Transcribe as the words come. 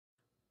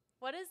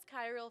What is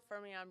chiral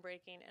fermion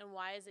breaking and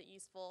why is it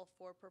useful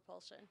for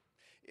propulsion?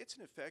 It's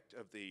an effect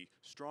of the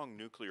strong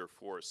nuclear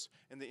force,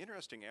 and the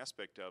interesting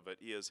aspect of it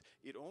is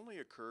it only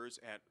occurs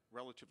at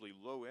relatively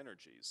low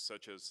energies,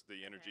 such as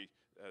the energy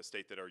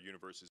state that our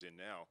universe is in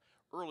now.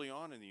 Early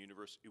on in the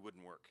universe, it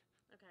wouldn't work,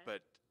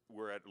 but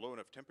we're at low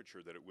enough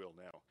temperature that it will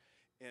now.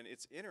 And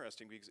it's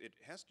interesting because it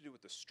has to do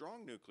with the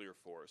strong nuclear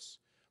force,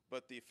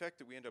 but the effect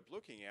that we end up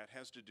looking at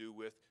has to do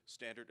with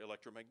standard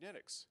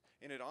electromagnetics.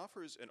 And it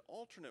offers an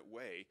alternate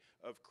way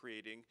of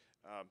creating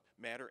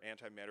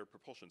matter-antimatter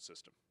propulsion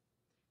system.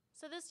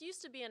 So this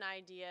used to be an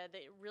idea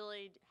that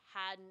really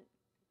hadn't,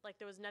 like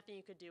there was nothing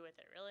you could do with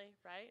it, really,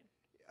 right?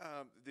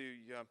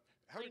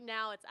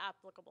 Now it's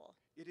applicable.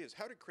 It is.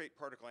 How to create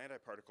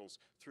particle-antiparticles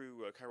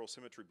through chiral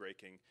symmetry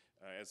breaking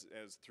as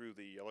through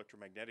the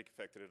electromagnetic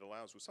effect that it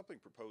allows was something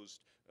proposed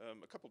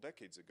a couple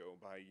decades ago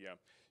by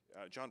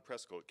John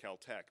Preskill at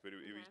Caltech, but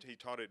he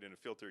taught it in a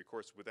field theory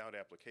course without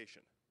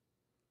application.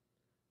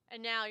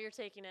 And now you're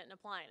taking it and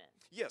applying it.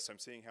 Yes, I'm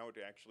seeing how it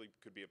actually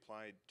could be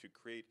applied to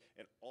create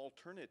an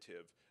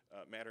alternative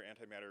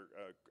matter-antimatter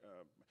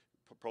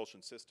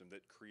propulsion system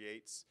that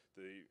creates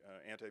the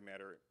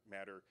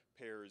antimatter-matter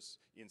pairs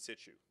in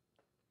situ.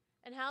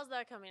 And how's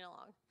that coming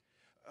along?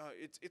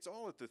 It's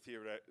all at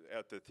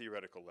the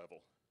theoretical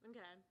level. Okay.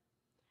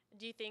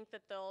 Do you think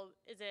that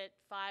is it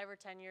 5 or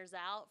 10 years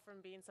out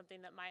from being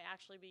something that might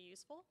actually be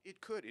useful?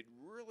 It could. It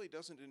really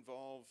doesn't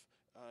involve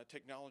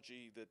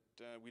technology that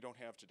we don't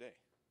have today.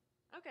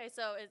 Okay,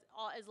 so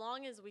as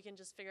long as we can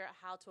just figure out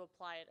how to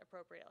apply it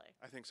appropriately.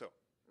 I think so.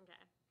 Okay.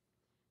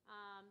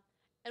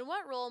 And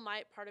what role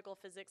might particle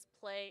physics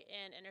play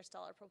in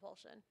interstellar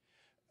propulsion?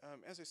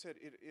 As I said,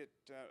 it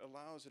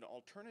allows an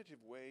alternative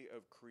way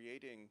of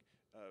creating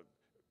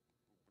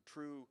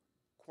true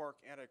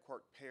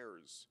quark-antiquark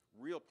pairs,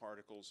 real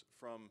particles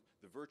from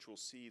the virtual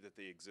sea that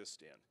they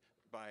exist in,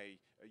 by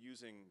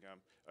using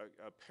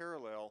a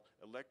parallel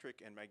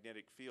electric and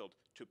magnetic field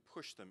to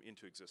push them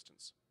into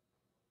existence.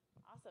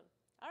 Awesome.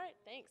 All right,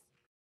 thanks.